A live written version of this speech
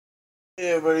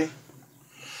Hey everybody,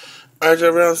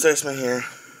 Randall-Sytsma here,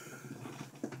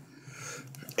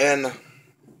 and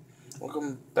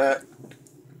welcome back.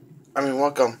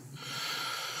 Welcome.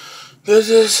 This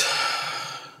is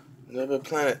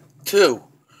LBP2.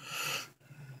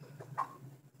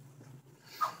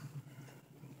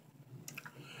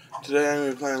 Today I'm going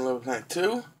to be playing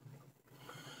LBP2.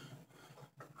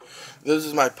 This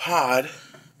is my pod.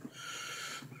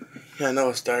 Yeah, I know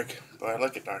it's dark, but I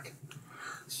like it dark.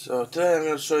 So today I'm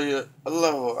going to show you a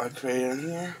level I created in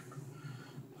here.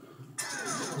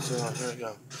 So here we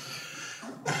go.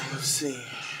 Let's see.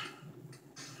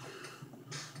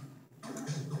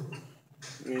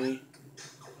 Really?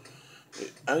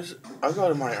 I'll go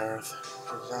to my Earth.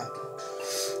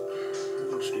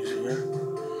 Much easier.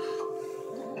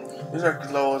 These are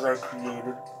levels I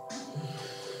created.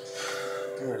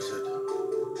 Where is it?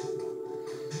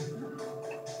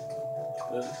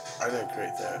 I didn't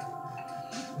create that.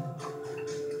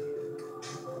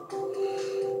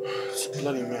 It's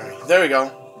Bloody Mary. There we go.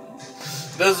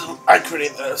 I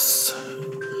created this.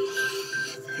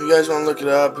 If you guys want to look it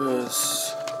up,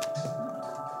 it's...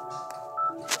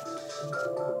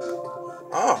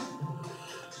 Oh.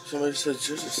 Somebody said it's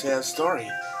just a sad story.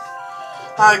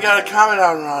 I got a comment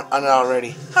on it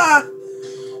already. Ha!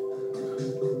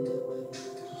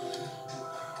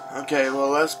 Okay, well,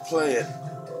 let's play it.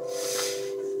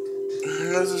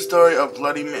 This is the story of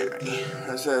Bloody Mary.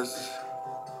 It says,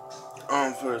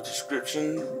 for the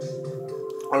description,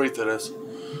 I'll read through this.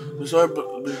 The story of the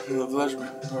legend of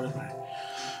Bloody Mary.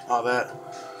 All that.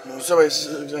 Somebody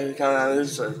commented on it,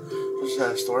 so it's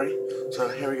just a story. So,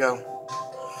 here we go.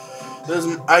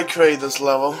 I created this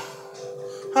level.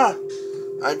 Huh.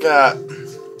 I got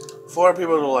 4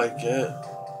 people to like it.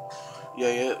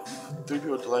 Yeah, 3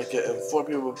 people to like it, and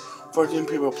 14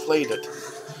 people played it.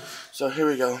 So here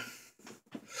we go.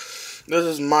 This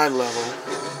is my level.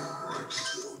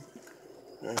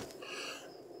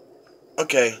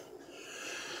 Okay.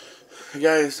 The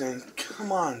guy is saying,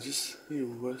 "Come on, just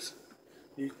you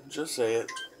just say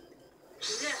it."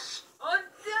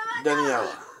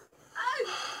 Daniela.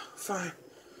 Fine.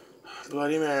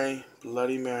 Bloody Mary,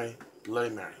 Bloody Mary, Bloody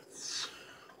Mary.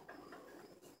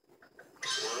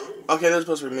 Okay, this is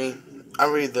supposed to be me. I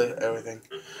read everything.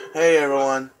 Hey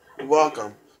everyone,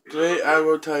 welcome. Today I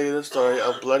will tell you the story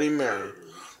of Bloody Mary.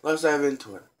 Let's dive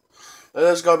into it. Let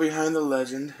us go behind the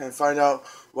legend and find out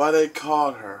why they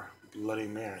called her Bloody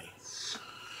Mary.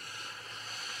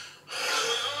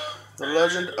 The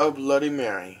legend of Bloody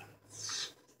Mary.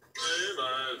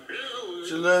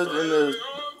 She lived in the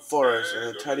forest in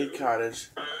a tiny cottage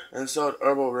and sold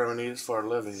herbal remedies for a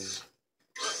living.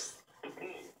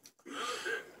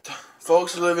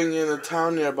 Folks living in the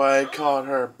town nearby called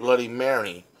her Bloody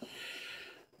Mary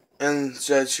and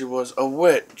said she was a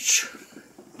witch.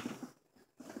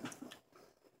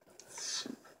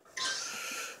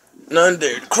 None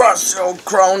dared cross the old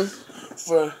crone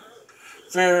for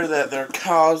fear that their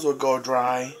cows would go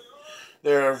dry,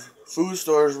 their food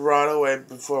stores rot away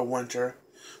before winter,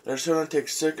 their children take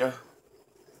sick of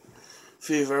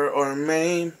fever, or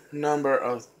many number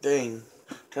of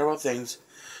terrible things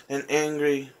an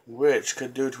angry witch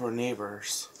could do to her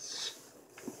neighbors.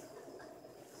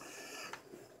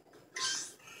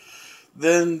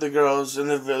 Then the girls in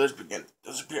the village began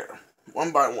to disappear,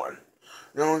 one by one.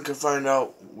 No one could find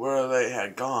out where they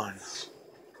had gone.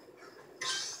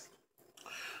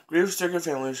 Grief-stricken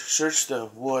families searched the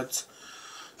woods,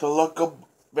 the local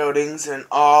buildings, and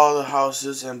all the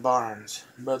houses and barns,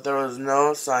 but there was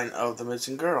no sign of the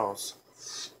missing girls.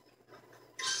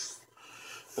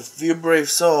 A few brave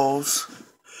souls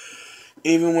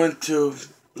even went to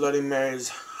Bloody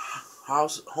Mary's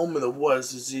home in the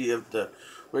woods to see if the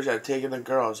witch had taken the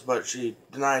girls, but she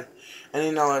denied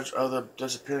any knowledge of the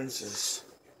disappearances.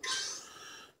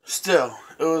 Still,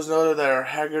 it was noted that her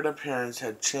haggard appearance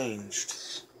had changed.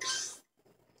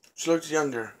 She looked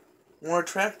younger, more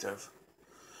attractive.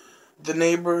 The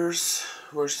neighbors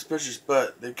were suspicious,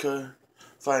 but they could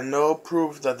find no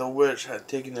proof that the witch had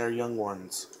taken their young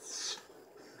ones.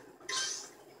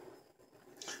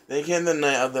 Then came the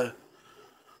night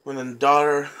when the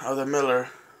daughter of the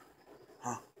miller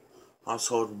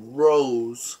household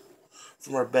rose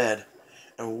from her bed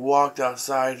and walked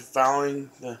outside, following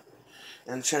the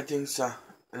enchanting sound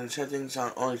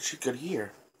only she could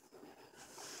hear.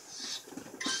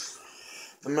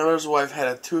 The miller's wife had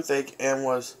a toothache and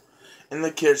was in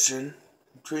the kitchen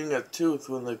treating a tooth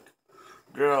when the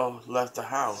girl left the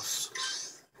house.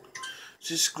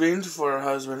 She screamed for her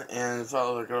husband and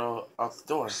followed the girl out the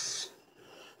door.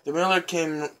 The miller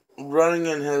came running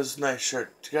in his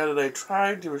nightshirt. Together they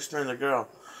tried to restrain the girl,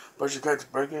 but she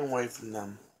kept breaking away from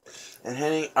them. and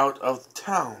heading out of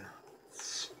town.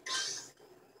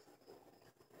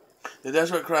 The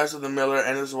desperate cries of the miller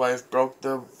and his wife woke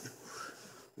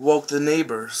the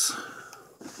neighbors.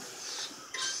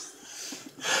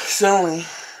 Suddenly,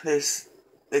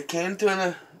 they came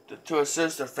to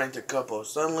assist the frantic couple.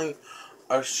 Suddenly,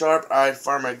 a sharp-eyed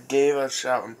farmer gave a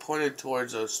shout and pointed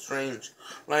towards a strange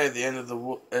light at the end of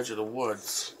the edge of the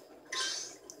woods.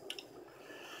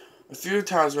 A few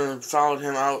townsmen followed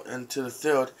him out into the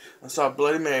field and saw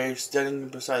Bloody Mary standing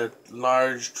beside a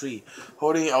large tree,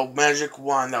 holding a magic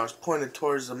wand that was pointed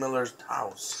towards the miller's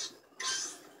house.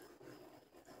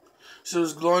 She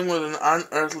was glowing with an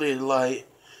unearthly light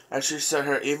as she set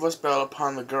her evil spell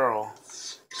upon the girl.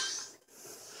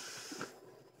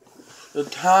 The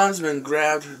townsmen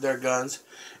grabbed their guns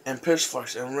and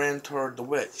pitchforks and ran toward the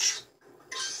witch.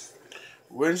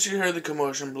 When she heard the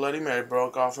commotion, Bloody Mary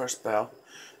broke off her spell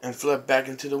and fled back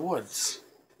into the woods.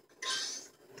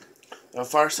 The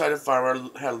far-sighted farmer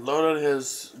had loaded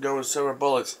his gun with silver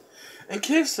bullets in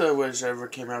case the witch ever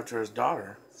came after his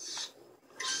daughter.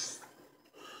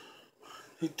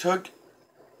 He took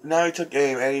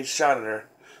aim and he shot at her.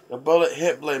 The bullet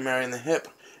hit Bloody Mary in the hip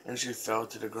and she fell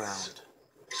to the ground.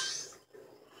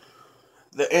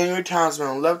 The angry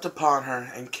townsmen leapt upon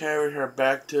her and carried her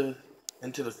back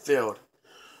into the field,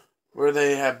 where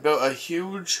they had built a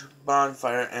huge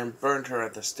bonfire and burned her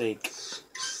at the stake.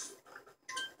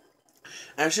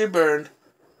 As she burned,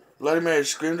 Bloody Mary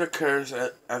screamed a curse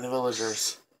at the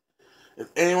villagers. If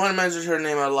anyone mentioned her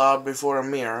name aloud before a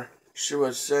mirror, she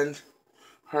would send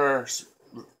her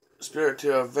spirit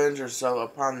to avenge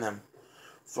herself upon them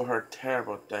for her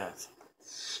terrible death.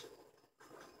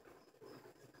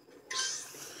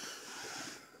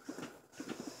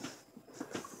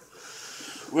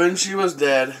 When she was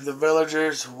dead, the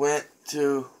villagers went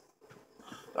to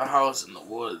the house in the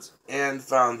woods and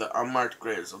found the unmarked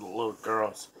graves of the little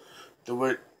girls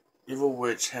the evil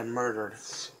witch had murdered.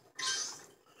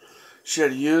 She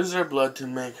had used their blood to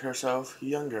make herself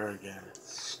younger again.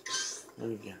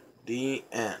 The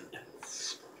end.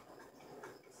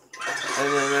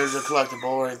 And then there's a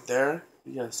collectible right there.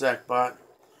 You got a sack bot.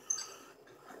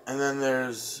 And then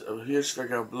there's a huge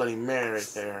figure of Bloody Mary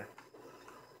right there.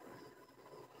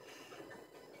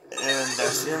 And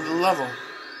that's the end of the level.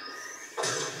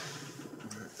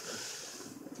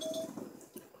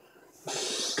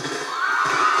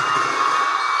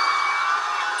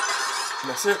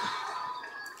 That's it.